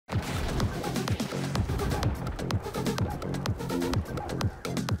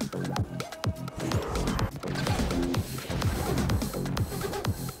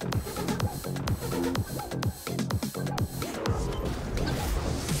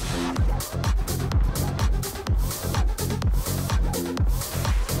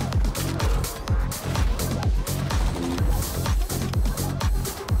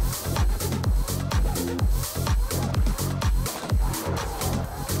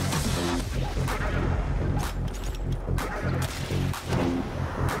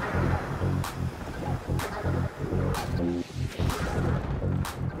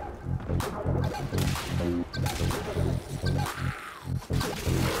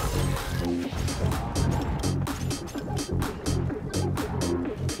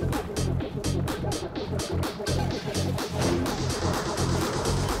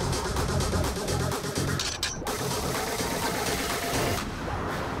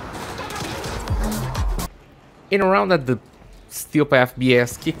In a round that the Steel Path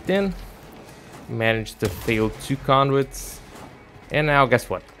BS kicked in, managed to fail 2 conduits, and now guess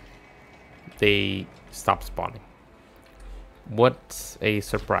what? They stopped spawning. What a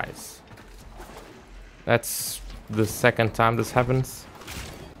surprise. That's the second time this happens.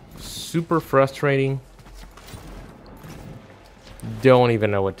 Super frustrating. Don't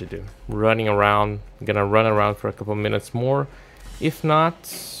even know what to do. Running around, gonna run around for a couple minutes more. If not,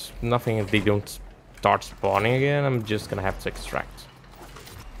 nothing, if they don't start spawning again, I'm just gonna have to extract.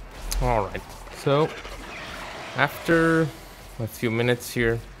 Alright, so after a few minutes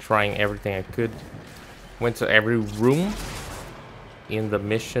here, trying everything I could, went to every room in the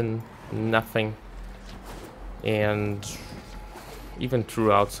mission, nothing, and even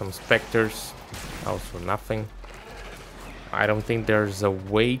threw out some specters, also nothing. I don't think there's a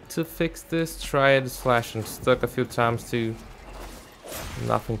way to fix this. Tried slash and stuck a few times too.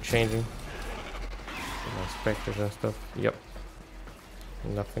 Nothing changing. My specters and stuff. Yep.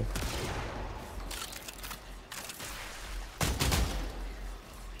 Nothing.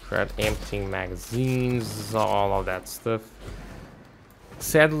 Tried emptying magazines, all of that stuff.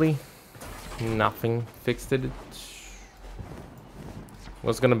 Sadly, nothing fixed it.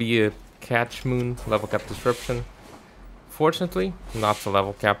 Was gonna be a Catchmoon level cap disruption. Fortunately, not a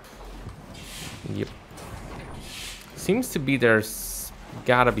level cap. Yep. Seems to be there's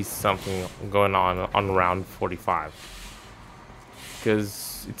gotta be something going on round 45.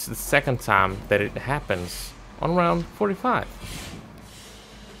 Because it's the second time that it happens on round 45.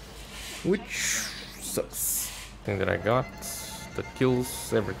 Which sucks. Thing that I got, the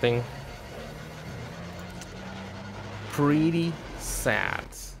kills, everything. Pretty sad.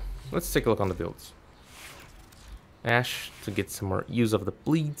 Let's take a look on the builds. Ash to get some more use of the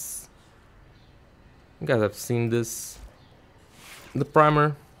bleeds. You guys have seen this. The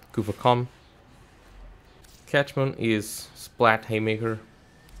primer, Kuvacom. Catchmoon is Splat Haymaker.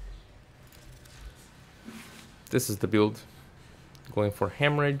 This is the build. Going for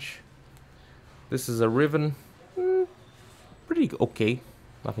Hemorrhage. This is a Riven. Pretty okay.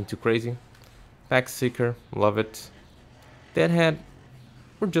 Nothing too crazy. Pack Seeker, love it. Deadhead,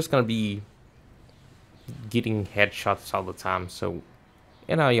 we're just gonna be getting headshots all the time, so,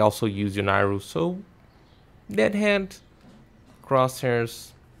 and I also use Uniru, so Deadhead,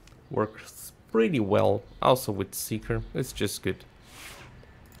 Crosshairs works pretty well, also with Seeker, it's just good.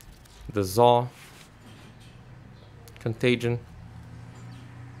 The Zaw, Contagion,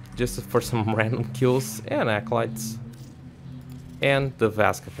 just for some random kills, and Acolytes, and the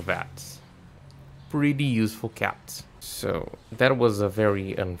Vasca Cavat, pretty useful caps. So that was a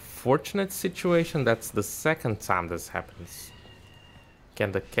very unfortunate situation. That's the second time this happens.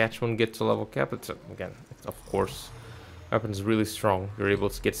 Can the Catchmoon get to level cap? Again, of course, weapon's really strong. You're able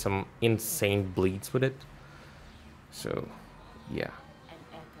to get some insane bleeds with it. So yeah,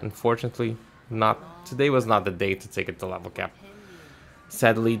 unfortunately, not today was not the day to take it to level cap.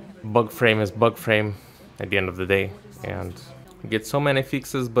 Sadly, Bugframe is Bugframe at the end of the day, and get so many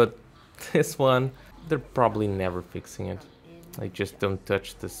fixes, but this one, they're probably never fixing it. I just don't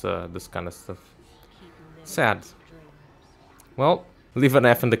touch this this kind of stuff. Sad. Well, leave an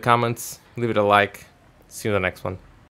F in the comments, leave it a like. See you in the next one.